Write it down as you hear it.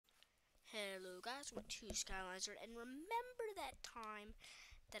Hello guys, with two Skyliner, and remember that time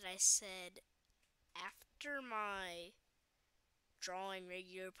that I said after my drawing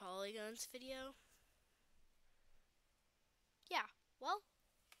regular polygons video? Yeah, well,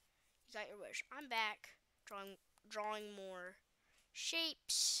 you got your wish. I'm back drawing more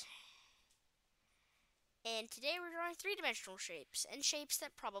shapes, and today we're drawing three-dimensional shapes, and shapes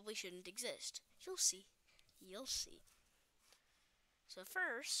that probably shouldn't exist. You'll see. You'll see. So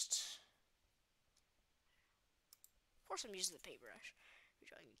first, of course I'm using the paintbrush.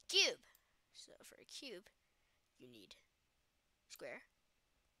 We're drawing a cube. So for a cube, you need square,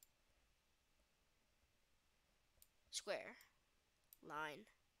 square, line,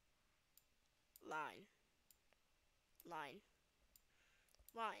 line, line,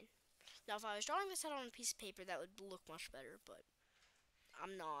 line. Now if I was drawing this out on a piece of paper, that would look much better, but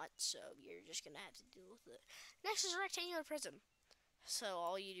I'm not, so you're just gonna have to deal with it. Next is a rectangular prism. So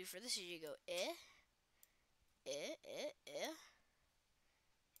all you do for this is you go eh, eh, eh, eh,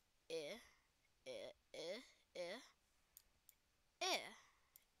 eh, eh, eh, eh, eh,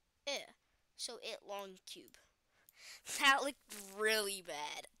 eh. So it long cube. That looked really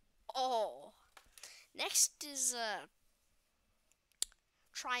bad. Oh. Next is a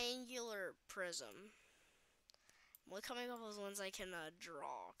triangular prism. I'm only coming up with ones I can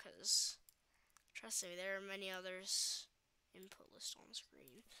draw, because trust me, there are many others. Input list on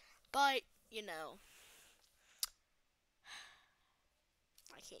screen. But, you know,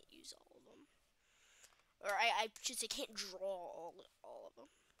 I can't use all of them. Or I should say can't draw all of them.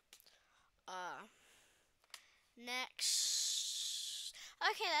 Next.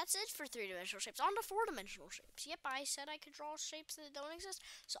 Okay, that's it for three-dimensional shapes. On to four-dimensional shapes. Yep, I said I could draw shapes that don't exist,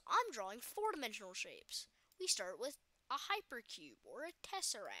 so I'm drawing four-dimensional shapes. We start with a hypercube or a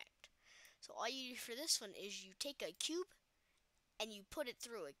tesseract. So all you do for this one is you take a cube and you put it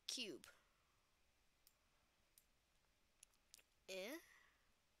through a cube. And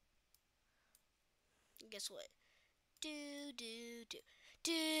guess what? Do do do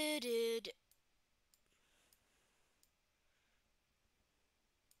do do do.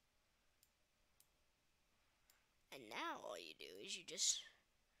 And now all you do is you just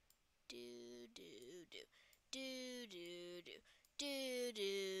do do do do do do do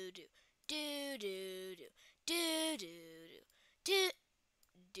do do do do do do do do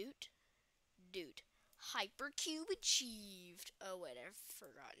doot doot. Hypercube achieved. Oh wait, I've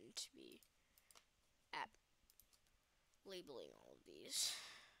forgotten to be labeling all of these.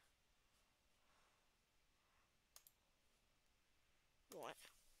 What?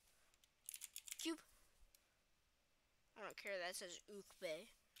 Cube. I don't care that says Ukbe.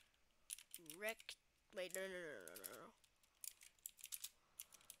 Wait, no.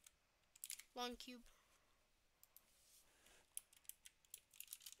 Long cube.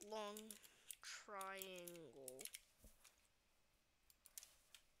 Long triangle.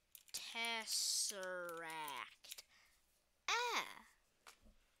 Tesseract. Ah!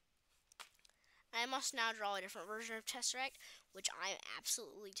 I must now draw a different version of Tesseract, which I'm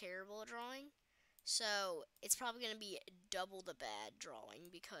absolutely terrible at drawing. So, it's probably going to be double the bad drawing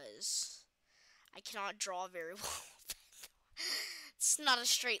because I cannot draw very well. It's not a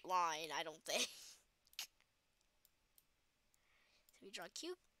straight line, I don't think. So we draw a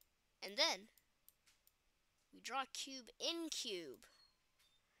cube, and then we draw a cube in cube,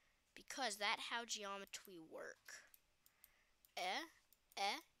 because that's how geometry work. Eh,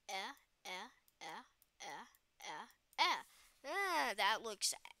 eh, eh, eh, eh, eh, eh, eh. Ah, that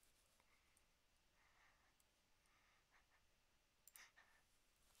looks...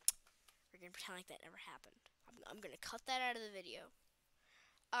 We're gonna pretend like that never happened. I'm gonna cut that out of the video.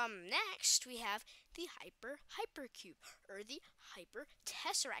 Next we have the hypercube, or the hyper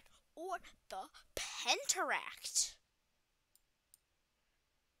tesseract, or the penteract.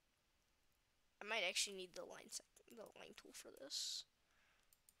 I might actually need the line tool for this.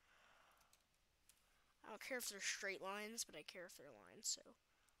 I don't care if they're straight lines, but I care if they're lines, so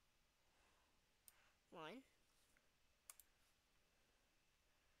line.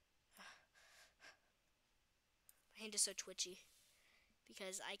 My hand is so twitchy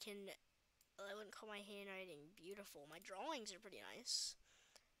because I wouldn't call my handwriting beautiful. My drawings are pretty nice.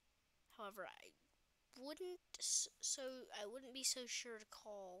 However, I wouldn't be so sure to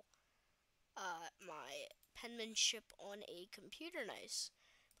call my penmanship on a computer nice.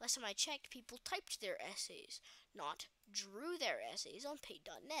 Last time I checked, people typed their essays, not drew their essays on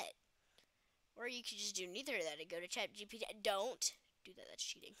Paint.net. Or you could just do neither of that and go to ChatGPT. Don't do that, that's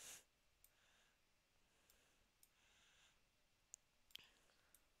cheating.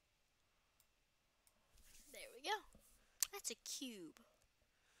 There we go. That's a cube.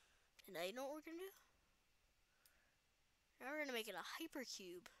 And now you know what we're gonna do? Now we're gonna make it a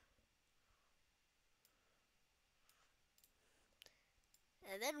hypercube.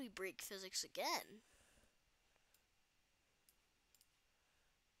 And then we break physics again.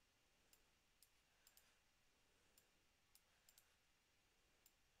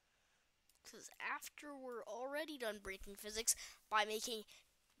 Because after we're already done breaking physics by making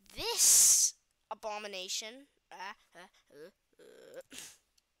this abomination, by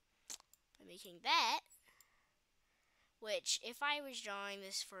making that, which if I was drawing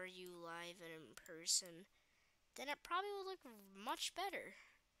this for you live and in person, then it probably would look much better.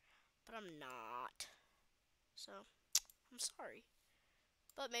 But I'm not. So, I'm sorry.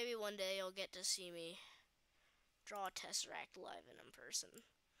 But maybe one day you'll get to see me draw a Tesseract live and in person.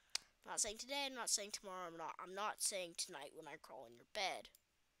 I'm not saying today, I'm not saying tomorrow, I'm not saying tonight when I crawl in your bed.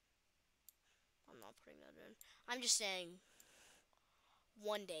 I'm not putting that in. I'm just saying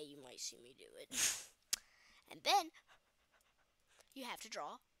one day you might see me do it. And then you have to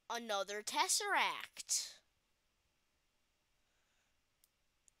draw another Tesseract.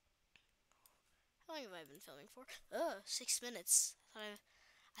 How long have I been filming for? 6 minutes. I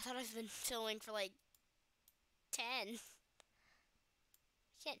thought I've been filming for like 10. I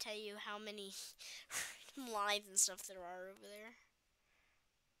can't tell you how many lines and stuff there are over there.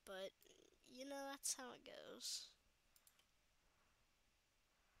 But, you know, that's how it goes.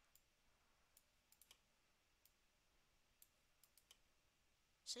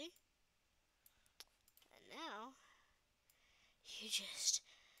 See? And now, you just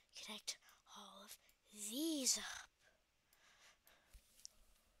connect all of these up.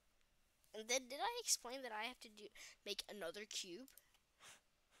 And then, did I explain that I have to make another cube?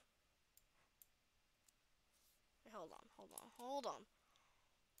 Wait, hold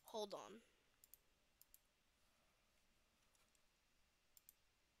on.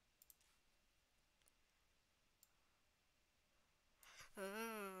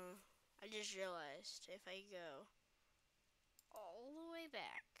 I just realized if I go all the way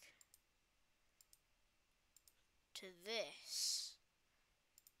back to this,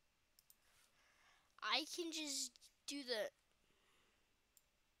 I can just do the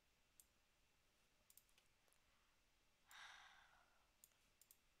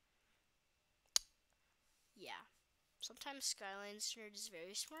yeah. Sometimes Skyline's nerd is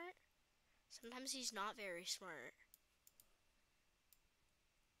very smart. Sometimes he's not very smart.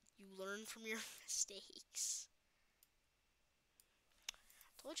 You learn from your mistakes. I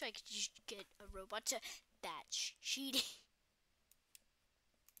told you I could just get a robot to... That's cheating.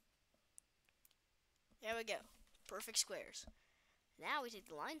 There we go. Perfect squares. Now we take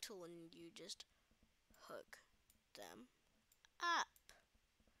the line tool and you just hook them up.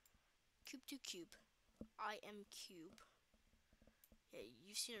 Cube to cube. I am cube. Yeah,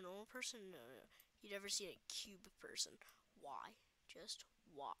 you've seen a normal person? No. You've never seen a cube person. Why? Just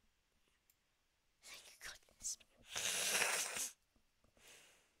why? Thank goodness.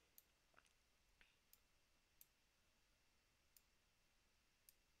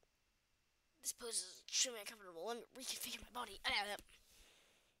 This pose is extremely uncomfortable. Let me reconfigure my body.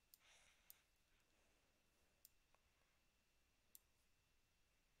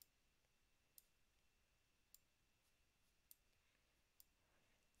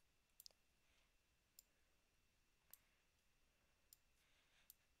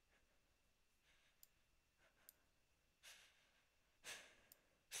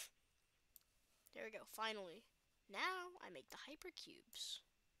 There we go, finally. Now I make the hypercubes.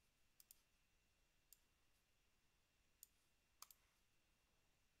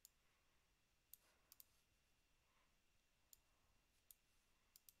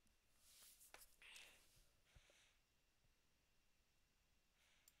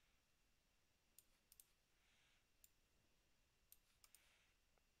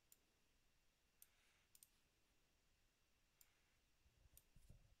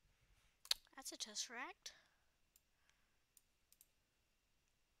 That's a Tesseract.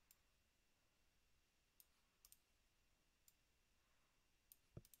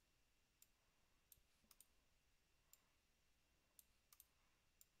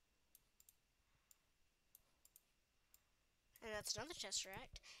 And that's another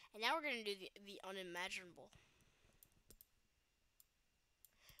Tesseract. And now we're going to do the unimaginable.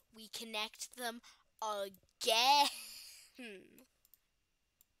 We connect them again.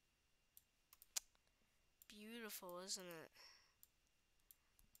 Beautiful, isn't it?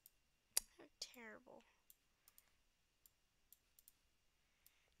 How terrible.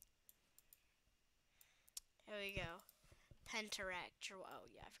 There we go. Pentaract. Oh,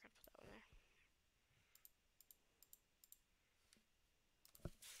 yeah, I forgot to put that one there.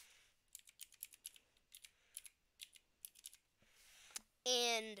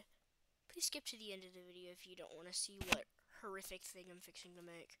 Please skip to the end of the video if you don't want to see what horrific thing I'm fixing to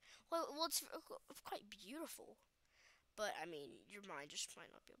make. Well, it's quite beautiful, but I mean, your mind just might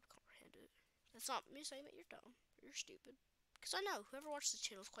not be able to comprehend it. That's not me saying that you're dumb or you're stupid, because I know whoever watches this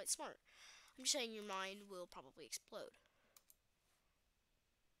channel is quite smart. I'm just saying your mind will probably explode.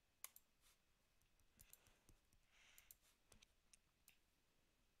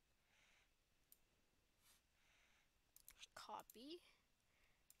 Copy,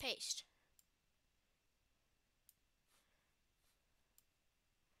 paste.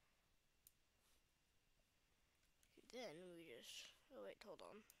 Then we just, oh wait, hold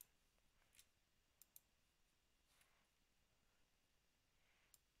on.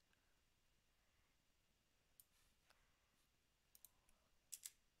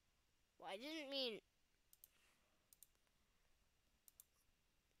 Well, I didn't mean,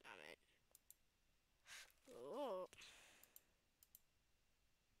 damn it. Oh.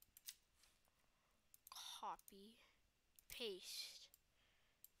 Copy, paste,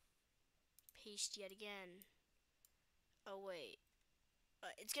 paste yet again. Oh wait,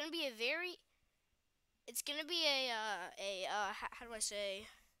 it's gonna be a very, it's gonna be how do I say,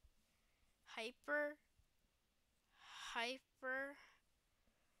 hyper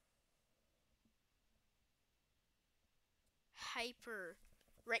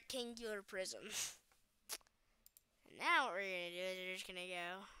rectangular prism. And now what we're gonna do is we're just gonna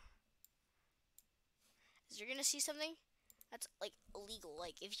go, is you're gonna see something that's like illegal.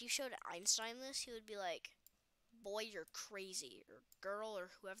 Like if you showed Einstein this, he would be like, boy, you're crazy, or girl, or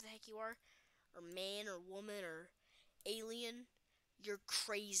whoever the heck you are, or man, or woman, or alien, you're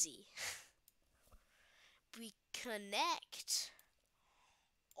crazy. We connect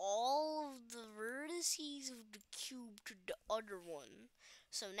all of the vertices of the cube to the other one.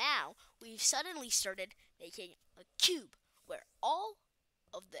 So now we've suddenly started making a cube where all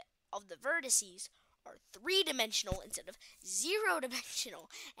of the vertices are 3-dimensional instead of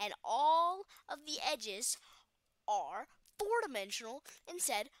 0-dimensional, and all of the edges are 4-dimensional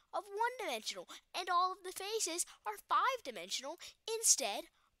instead of 1-dimensional, and all of the faces are 5-dimensional instead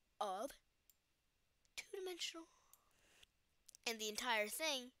of 2-dimensional. And the entire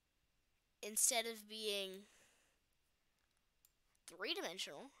thing, instead of being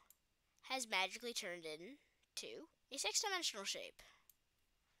 3-dimensional, has magically turned into a 6-dimensional shape.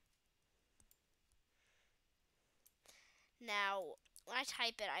 Now, when I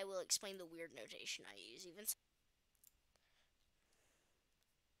type it, I will explain the weird notation I use.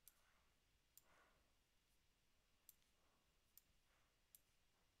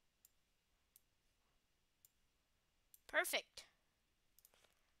 Perfect.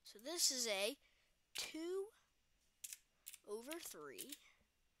 So this is a 2/3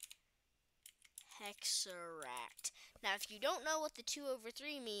 hexaract. Now, if you don't know what the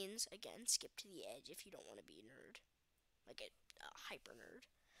 2/3 means, again, skip to the edge if you don't want to be a nerd, like a hyper nerd.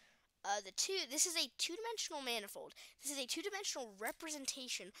 This is a 2-dimensional manifold. This is a 2-dimensional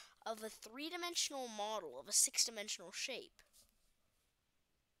representation of a 3-dimensional model of a 6-dimensional shape.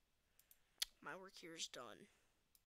 My work here is done.